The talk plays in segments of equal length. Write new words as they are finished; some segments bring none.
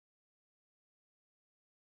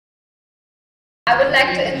I would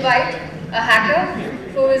like to invite a hacker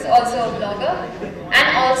who is also a blogger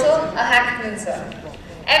and also a hack influencer.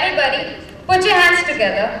 Everybody, put your hands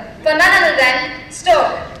together for none other than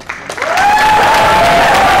STÖK.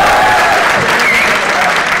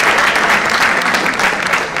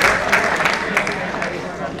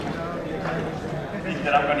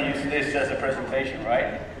 That I'm going to use this as a presentation,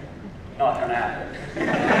 right? Not going to happen.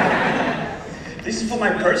 This is for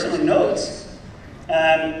my personal notes.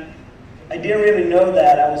 I didn't really know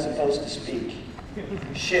that I was supposed to speak.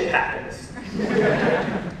 Shit happens.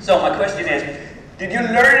 So my question is, did you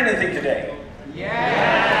learn anything today?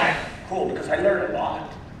 Yeah! Cool, because I learned a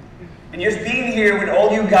lot. And just being here with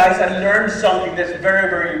all you guys, I learned something that's very,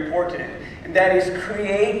 very important. And that is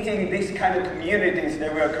creating these kind of communities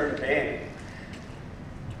that we are currently in.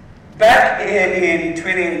 Back in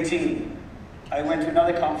 2018, I went to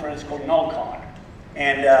another conference called NullCon.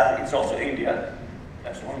 And it's also India.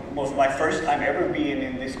 That's was my first time ever being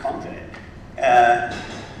in this continent. And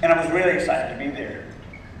I was really excited to be there.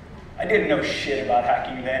 I didn't know shit about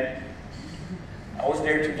hacking then. I was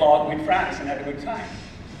there to vlog with friends and had a good time.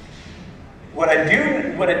 What I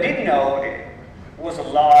did know was a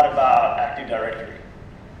lot about Active Directory.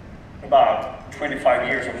 About 25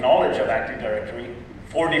 years of knowledge of Active Directory.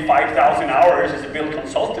 45,000 hours as a build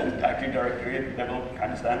consultant, Active Directory level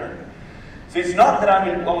kind of standard. So it's not that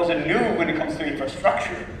I was a noob when it comes to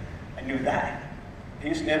infrastructure. I knew that. I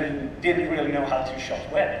just didn't really know how to shop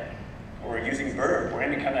web or using Verb or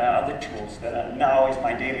any kind of other tools that now is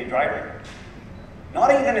my daily driver.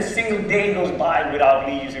 Not even a single day goes by without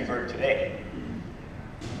me using Verb today.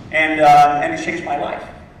 And it changed my life.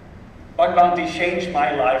 Bug Bounty changed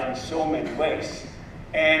my life in so many ways.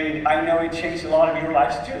 And I know it changed a lot of your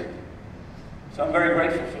lives too. So I'm very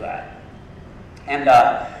grateful for that. And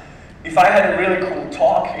if I had a really cool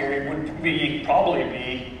talk here, it would probably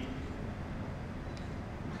be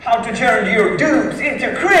how to turn your dupes into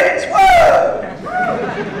crits. Whoa!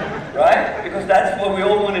 Right? Because that's what we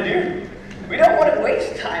all want to do. We don't want to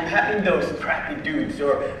waste time having those crappy dupes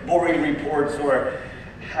or boring reports or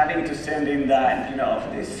having to send in that,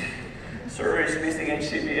 this server is missing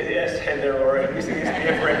HTTPS header or missing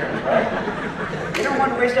SPF record, right? We don't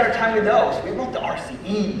want to waste our time with those. We want the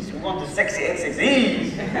RCEs. We want the sexy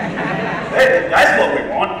XXEs. That's what we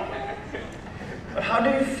want. But how do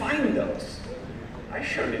you find those? I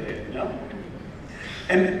surely didn't know.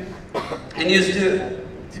 And just to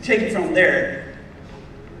take it from there,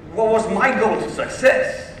 what was my goal to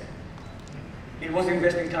success? It was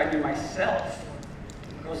investing time in myself.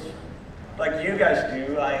 Because like you guys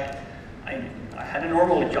do, I had a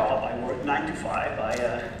normal job. I worked 9 to 5.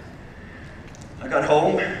 I got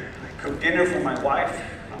home, I cooked dinner for my wife.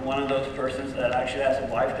 I'm one of those persons that actually has a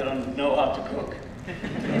wife that doesn't know how to cook.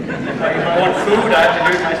 If I want food, I have to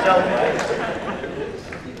do it myself,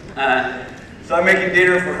 right? So I'm making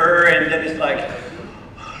dinner for her, and then it's like,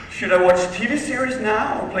 should I watch TV series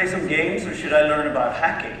now, or play some games, or should I learn about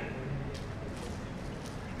hacking?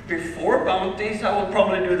 Before bounties, I will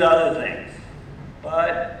probably do the other things.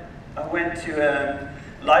 But I went to a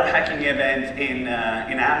live hacking event in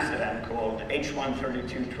Amsterdam called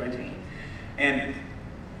H13220. And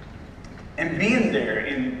being there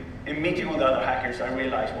and meeting with other hackers, I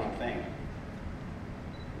realized one thing.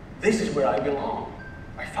 This is where I belong.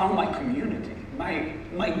 I found my community,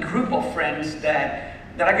 my group of friends that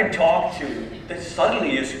I could talk to, that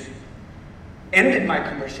suddenly just ended my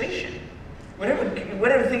conversation.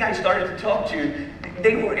 Whatever thing I started to talk to,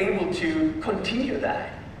 they were able to continue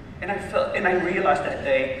that. And I realized that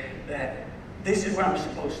day that this is where I'm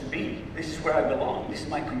supposed to be. This is where I belong. This is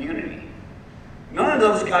my community. None of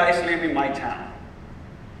those guys live in my town.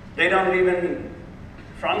 They don't even,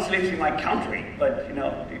 Franz lives in my country, but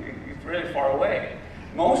it's really far away.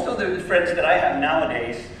 Most of the friends that I have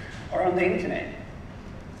nowadays are on the internet.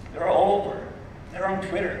 They're all over. They're on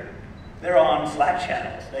Twitter. They're on Slack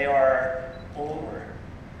channels. They are all over.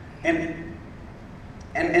 And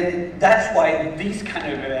that's why these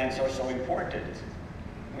kind of events are so important.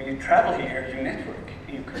 When you travel here, you network,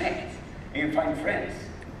 and you connect, and you find friends.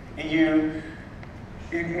 And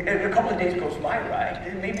a couple of days goes by, right?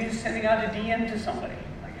 And maybe you're sending out a DM to somebody.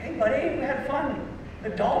 Like, hey buddy, we had fun. The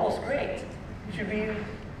doll was great. Should we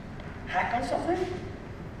hack on something?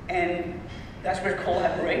 And that's where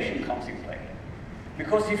collaboration comes in play.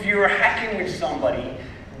 Because if you're hacking with somebody,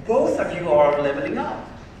 both of you are leveling up.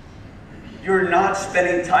 You're not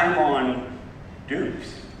spending time on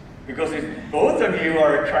dupes. Because if both of you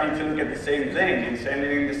are trying to look at the same thing and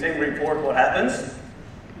sending in the same report, what happens?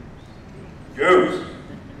 Dupes.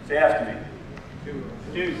 Say after me.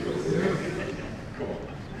 Dupes. Cool.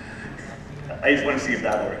 I just want to see if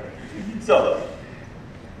that works. So,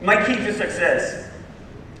 My key to success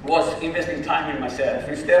was investing time in myself.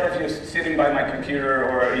 Instead of just sitting by my computer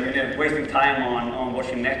or wasting time on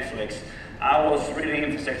watching Netflix, I was reading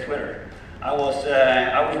InfoSec Twitter. I was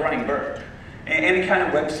running Burp. Any kind of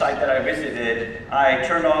website that I visited, I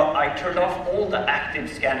turned off all the active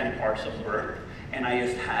scanning parts of Burp, and I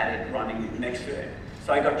just had it running next to it.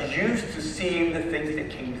 So I got used to seeing the things that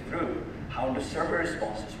came through. How do server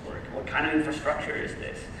responses work? What kind of infrastructure is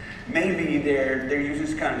this? Maybe they're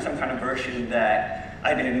using some kind of version that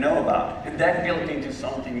I didn't know about, and that built into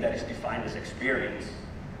something that is defined as experience.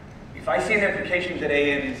 If I see an application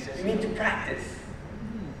today and it says, you need to practice.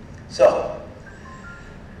 So,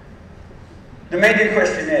 the major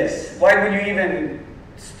question is, why would you even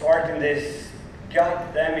start in this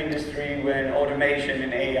goddamn industry when automation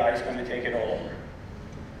and AI is going to take it all over?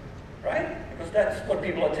 Right? Because that's what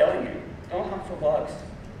people are telling you. Don't hunt for bugs.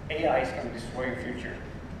 AI is going to destroy your future.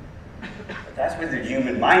 But that's where the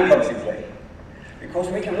human mind comes in play. Because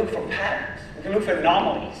we can look for patterns. We can look for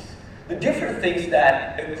anomalies. The different things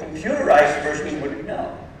that a computerized version wouldn't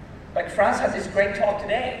know. Like Franz had this great talk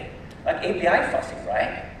today. Like API fuzzing,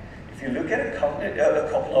 right? If you look at a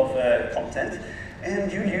couple of content,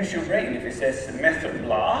 and you use your brain, if it says method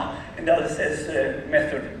blah, and the other says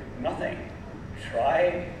method nothing,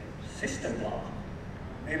 try system blah.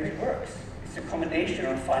 Maybe it works. It's a combination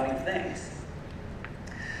of finding things.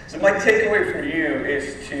 So my takeaway for you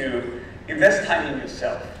is to invest time in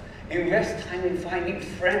yourself. Invest time in finding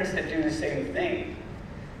friends that do the same thing.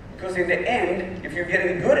 Because in the end, if you're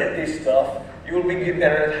getting good at this stuff, you will be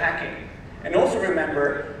better at hacking. And also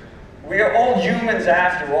remember, we are all humans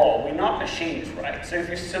after all. We're not machines, right? So if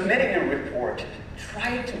you're submitting a report,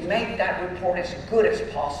 try to make that report as good as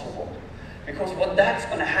possible. Because what that's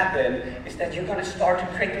going to happen is that you're going to start to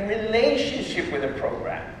create a relationship with the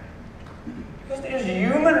program. Because there's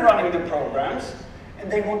human running the programs, and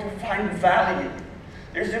they want to find value.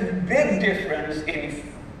 There's a big difference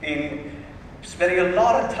in spending a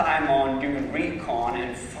lot of time on doing recon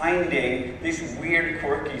and finding this weird,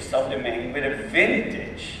 quirky subdomain with a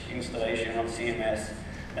vintage installation of CMS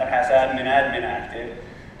that has admin active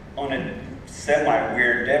on a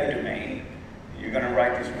semi-weird dev domain. You're going to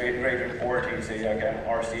write this great report and say, I can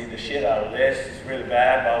RC the shit out of this, it's really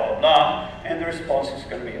bad, blah, blah, blah. And the response is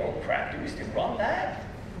going to be, oh crap, do we still run that?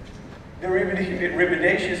 The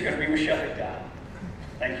remediation is going to be, we shut it down.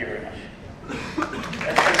 Thank you very much.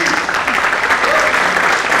 That's for me.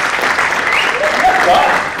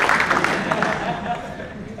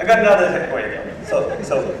 I got another for you.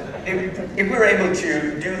 So if we're able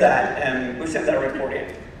to do that and we send that report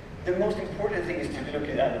in, the most important thing is to look at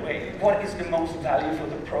it the other way. What is the most value for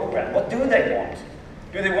the program? What do they want?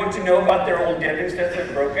 Do they want to know about their old dev instances that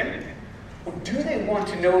are broken? Or do they want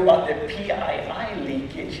to know about the PII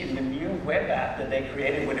leakage in the new web app that they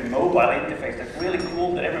created with a mobile interface that's really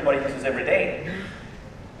cool that everybody uses every day?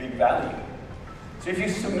 Big value. So if you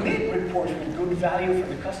submit reports with good value for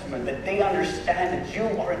the customer, that they understand that you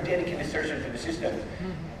are a dedicated searcher for the system,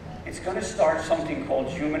 it's going to start something called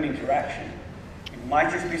human interaction. It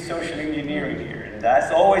might just be social engineering here, and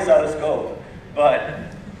that's always out of scope. But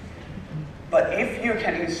if you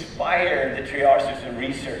can inspire the triagers and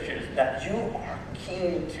researchers that you are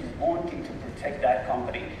keen to wanting to protect that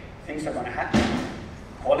company, things are going to happen.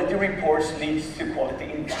 Quality reports leads to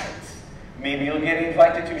quality invites. Maybe you'll get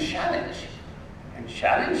invited to a challenge. And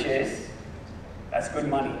challenges, that's good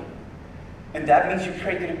money. And that means you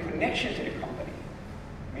created a connection to the company.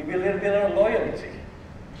 Maybe a little bit of loyalty.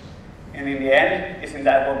 And in the end, isn't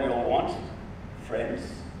that what we all want? Friends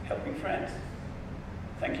helping friends.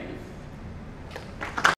 Thank you.